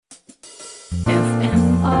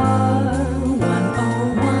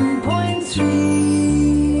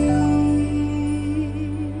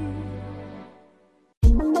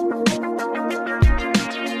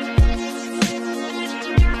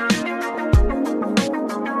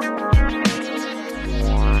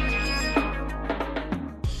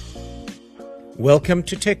Welcome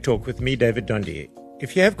to Tech Talk with me, David Dondi.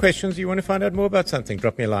 If you have questions or you want to find out more about something,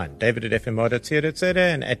 drop me a line, david@fmr.co.za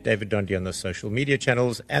and at David Dondi on the social media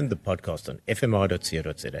channels and the podcast on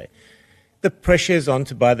fmr.co.za. The pressure is on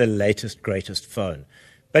to buy the latest, greatest phone.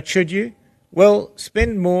 But should you? Well,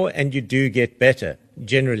 spend more and you do get better,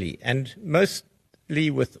 generally, and mostly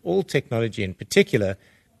with all technology in particular,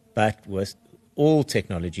 but with all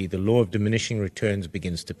technology, the law of diminishing returns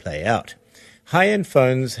begins to play out. High-end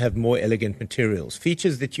phones have more elegant materials,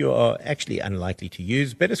 features that you are actually unlikely to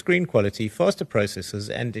use, better screen quality, faster processors,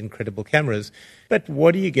 and incredible cameras. But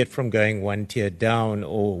what do you get from going one tier down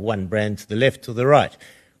or one brand to the left or the right?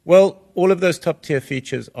 Well, all of those top-tier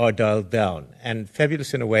features are dialed down and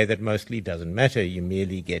fabulous in a way that mostly doesn't matter. You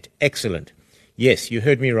merely get excellent. Yes, you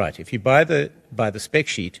heard me right. If you buy the spec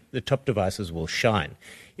sheet, the top devices will shine.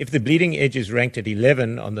 If the bleeding edge is ranked at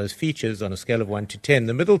 11 on those features on a scale of 1 to 10,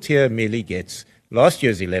 the middle tier merely gets last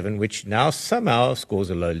year's 11, which now somehow scores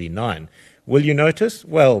a lowly 9. Will you notice?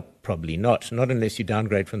 Well, probably not unless you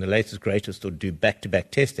downgrade from the latest, greatest or do back-to-back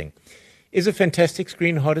testing. Is a fantastic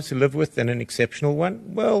screen harder to live with than an exceptional one?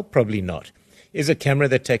 Well, probably not. Is a camera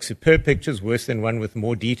that takes superb pictures worse than one with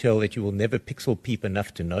more detail that you will never pixel peep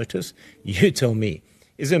enough to notice? You tell me.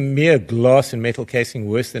 Is a mere glass and metal casing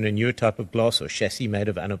worse than a newer type of glass or chassis made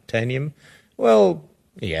of unobtainium? Well,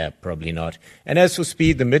 yeah, probably not. And as for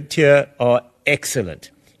speed, the mid-tier are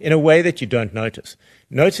excellent in a way that you don't notice.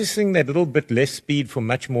 Noticing that little bit less speed for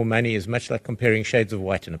much more money is much like comparing shades of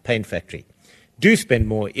white in a paint factory. Do spend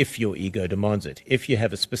more if your ego demands it. If you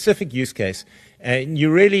have a specific use case and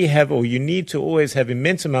you really have or you need to always have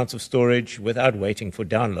immense amounts of storage without waiting for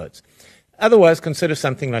downloads. Otherwise, consider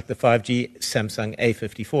something like the 5G Samsung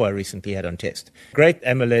A54 I recently had on test. Great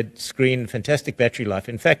AMOLED screen, fantastic battery life.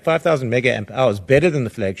 In fact, 5,000 mAh, better than the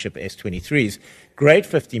flagship S23s. Great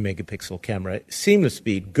 50-megapixel camera, seamless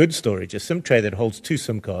speed, good storage, a SIM tray that holds 2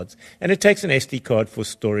 SIM cards, and it takes an SD card for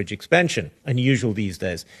storage expansion, unusual these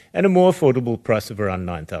days, and a more affordable price of around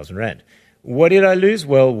 9,000 Rand. What did I lose?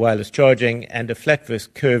 Well, wireless charging and a flat versus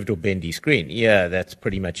curved or bendy screen. Yeah, that's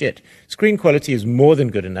pretty much it. Screen quality is more than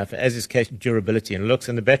good enough, as is case durability and looks,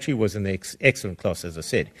 and the battery was in the excellent class, as I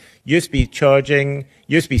said. USB-C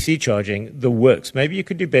charging, the works. Maybe you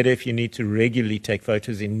could do better if you need to regularly take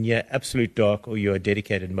photos in near absolute dark or you're a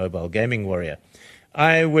dedicated mobile gaming warrior.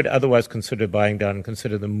 I would otherwise consider buying down and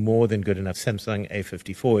consider the more than good enough Samsung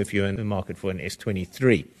A54 if you're in the market for an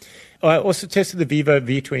S23. I also tested the Vivo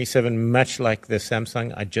V27, much like the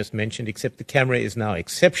Samsung I just mentioned, except the camera is now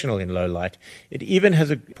exceptional in low light. It even has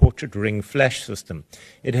a portrait ring flash system.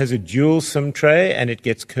 It has a dual SIM tray, and it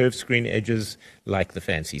gets curved screen edges like the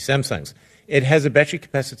fancy Samsungs. It has a battery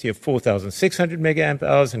capacity of 4,600 mAh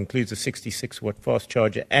and includes a 66-watt fast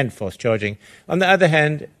charger and fast charging. On the other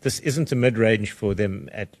hand, this isn't a mid-range for them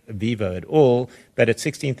at Vivo at all, but at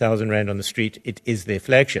 16,000 Rand on the street, it is their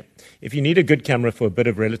flagship. If you need a good camera for a bit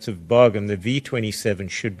of relative bargain, the V27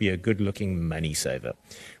 should be a good-looking money saver.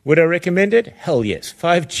 Would I recommend it? Hell yes.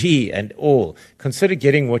 5G and all. Consider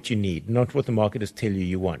getting what you need, not what the marketers tell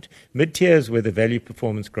you want. Mid-tier is where the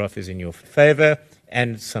value-performance graph is in your favor,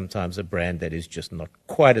 and sometimes a brand that is just not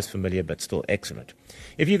quite as familiar but still excellent.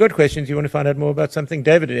 If you've got questions, you want to find out more about something,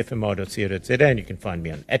 david@fmr.co.za, and you can find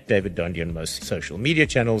me on @DavidDondi on most social media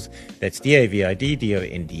channels. That's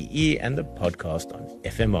DavidDonde, and the podcast on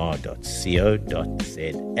fmr.co.za.